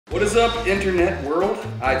What is up, internet world?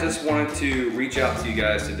 I just wanted to reach out to you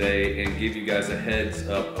guys today and give you guys a heads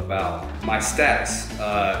up about my status,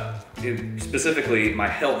 specifically my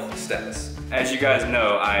health status. As you guys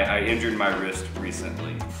know, I injured my wrist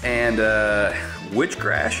recently. And which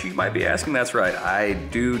crash, you might be asking? That's right, I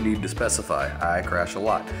do need to specify. I crash a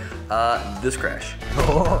lot. This crash.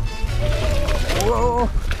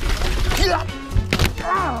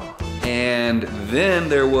 And then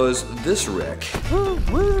there was this wreck.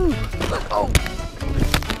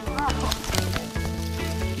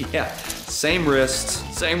 Yeah, same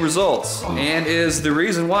wrist, same results, and is the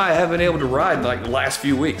reason why I haven't been able to ride in like the last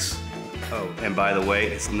few weeks. Oh, and by the way,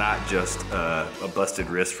 it's not just a busted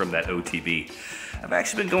wrist from that OTB. I've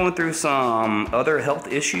actually been going through some other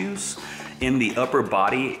health issues in the upper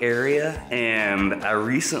body area, and I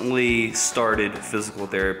recently started physical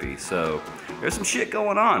therapy. So there's some shit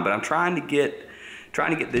going on, but I'm trying to get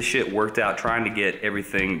this shit worked out, trying to get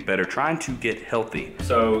everything better, trying to get healthy.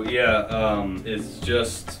 So yeah, it's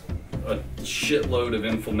just a shitload of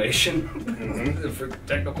inflammation, for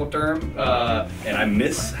technical term, and I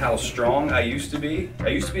miss how strong I used to be. I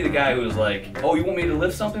used to be the guy who was like, oh, you want me to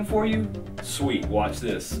lift something for you? Sweet, watch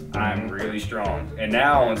this, I'm really strong. And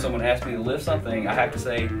now when someone asks me to lift something, I have to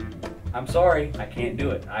say, I'm sorry, I can't do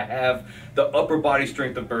it. I have the upper body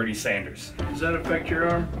strength of Bernie Sanders. Does that affect your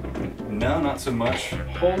arm? No, not so much.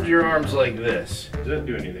 Hold your arms like this. Does that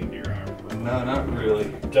do anything to your arm? No, not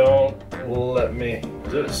really. Don't let me.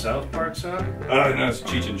 Is that a South Park song? Oh, no, it's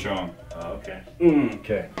Cheech and Chong. Oh, okay.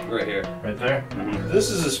 Okay. Right here. Right there? This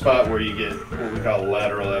is a spot where you get what we call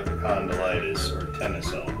lateral epicondylitis or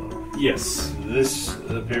tennis elbow. Yes. This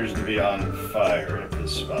appears to be on fire at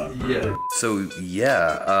this spot. Yeah. So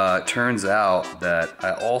yeah, turns out that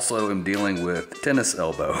I also am dealing with tennis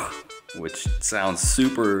elbow, which sounds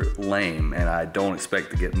super lame, and I don't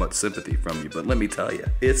expect to get much sympathy from you, but let me tell you,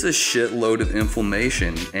 it's a shitload of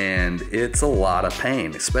inflammation and it's a lot of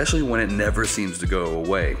pain, especially when it never seems to go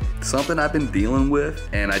away. Something I've been dealing with,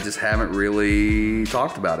 and I just haven't really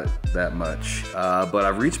talked about it that much. But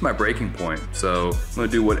I've reached my breaking point, so I'm gonna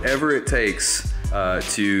do whatever it takes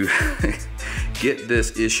to get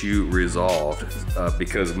this issue resolved,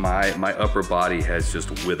 because my upper body has just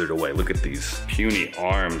withered away. Look at these puny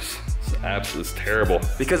arms. It's terrible.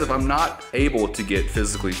 Because if I'm not able to get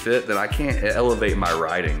physically fit, then I can't elevate my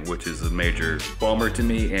riding, which is a major bummer to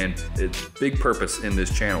me, and its big purpose in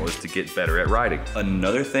this channel is to get better at riding.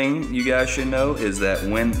 Another thing you guys should know is that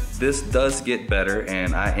when this does get better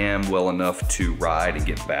and I am well enough to ride and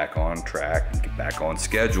get back on track and get back on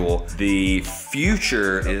schedule, the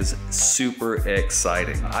future is super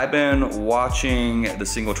exciting. I've been watching the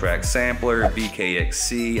single track sampler,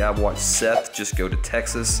 BKXC. I've watched Seth just go to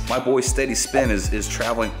Texas. My boy Steady Spin is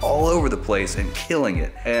traveling all over the place and killing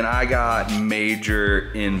it. And I got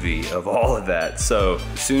major envy of all of that. So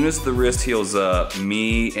as soon as the wrist heals up,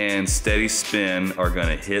 me and Steady Spin are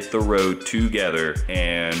gonna hit the road together,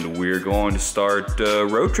 and we're going to start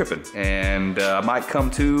road tripping. And I might come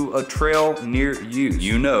to a trail near you.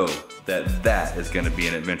 You know that is gonna be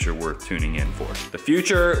an adventure worth tuning in for. The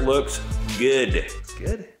future looks good.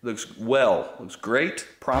 Good? Looks well, looks great,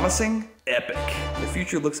 promising, epic. The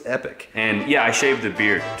future looks epic. And yeah, I shaved the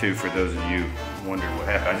beard too, for those of you wondering what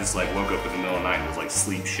happened. I just like woke up in the middle of the night and was like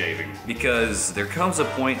sleep shaving. Because there comes a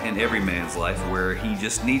point in every man's life where he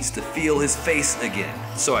just needs to feel his face again.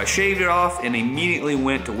 So I shaved it off and immediately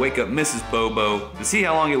went to wake up Mrs. Bobo to see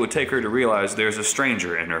how long it would take her to realize there's a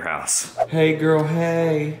stranger in her house. Hey girl,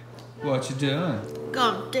 hey. What you doing?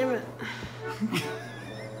 God damn it.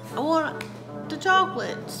 I want the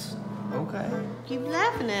chocolates. Okay. Keep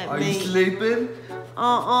laughing at Are me. you sleeping?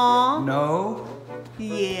 No?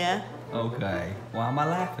 Yeah. Okay. Why am I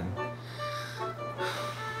laughing?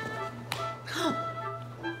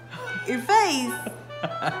 Your face.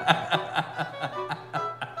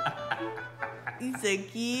 You're so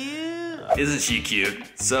cute. Isn't she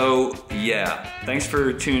cute? So yeah, thanks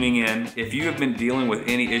for tuning in. If you have been dealing with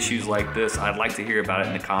any issues like this, I'd like to hear about it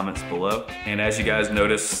in the comments below. And as you guys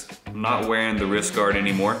notice, I'm not wearing the wrist guard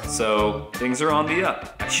anymore, so things are on the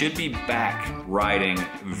up. I should be back riding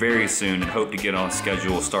very soon and hope to get on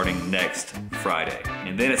schedule starting next Friday.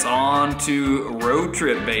 And then it's on to road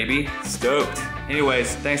trip, baby. Stoked.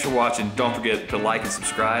 Anyways, thanks for watching. Don't forget to like and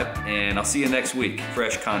subscribe, and I'll see you next week.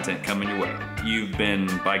 Fresh content coming your way. You've been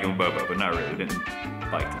biking with Bobo, but not really. We didn't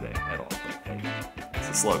bike today at all. But hey, it's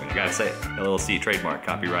a slogan. I gotta say it. LLC trademark,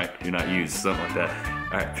 copyright, do not use, something like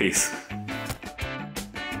that. All right, peace.